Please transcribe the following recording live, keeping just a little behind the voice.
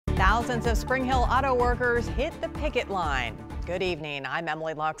Thousands of Spring Hill auto workers hit the picket line. Good evening, I'm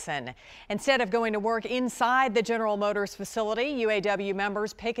Emily Luxon. Instead of going to work inside the General Motors facility, UAW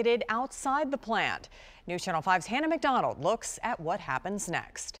members picketed outside the plant. News Channel 5's Hannah McDonald looks at what happens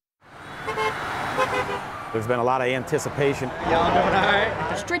next. There's been a lot of anticipation. Y'all doing all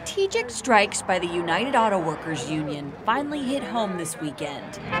right? Strategic strikes by the United Auto Workers Union finally hit home this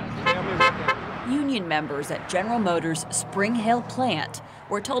weekend. Union members at General Motors' Spring Hill plant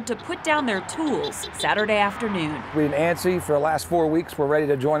were told to put down their tools Saturday afternoon. We've been antsy for the last 4 weeks. We're ready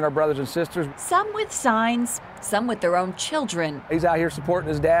to join our brothers and sisters. Some with signs, some with their own children. He's out here supporting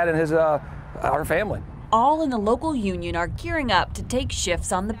his dad and his our family. All in the local union are gearing up to take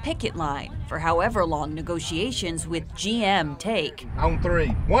shifts on the picket line for however long negotiations with GM take. On three.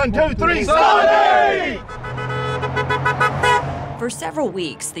 1, 2, 3, solidarity! For several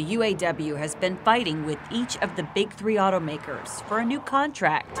weeks, the UAW has been fighting with each of the big three automakers for a new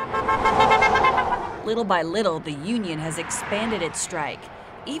contract. Little by little, the union has expanded its strike,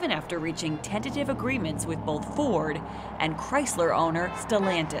 even after reaching tentative agreements with both Ford and Chrysler owner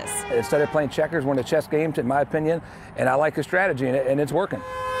Stellantis. Instead of playing checkers, we're in a chess game, in my opinion, and I like his strategy, and it's working.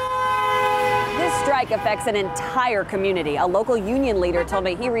 This strike affects an entire community. A local union leader told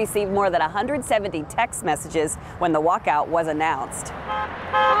me he received more than 170 text messages when the walkout was announced.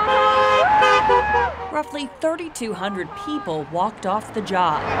 Roughly 3,200 people walked off the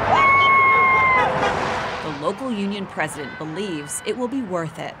job. The local union president believes it will be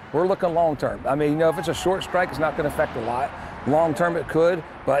worth it. We're looking long term. I mean, if it's a short strike, it's not going to affect a lot. Long term, it could,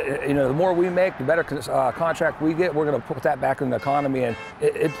 but the more we make, the better contract we get. We're going to put that back in the economy, and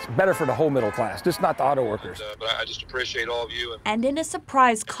it's better for the whole middle class, just not the auto workers. But I just appreciate all of you. And in a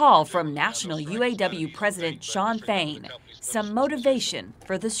surprise call from National UAW President Shawn Fain, some motivation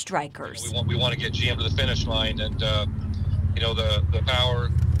for the strikers. We want to get GM to the finish line, and the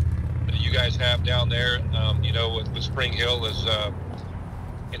power that you guys have down there, with Spring Hill is,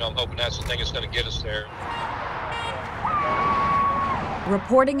 I'm hoping that's the thing that's going to get us there.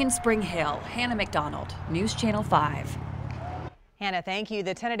 Reporting in Spring Hill, Hannah McDonald, News Channel 5. Hannah, thank you.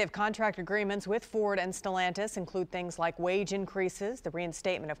 The tentative contract agreements with Ford and Stellantis include things like wage increases, the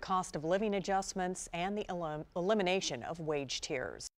reinstatement of cost of living adjustments, and the elimination of wage tiers.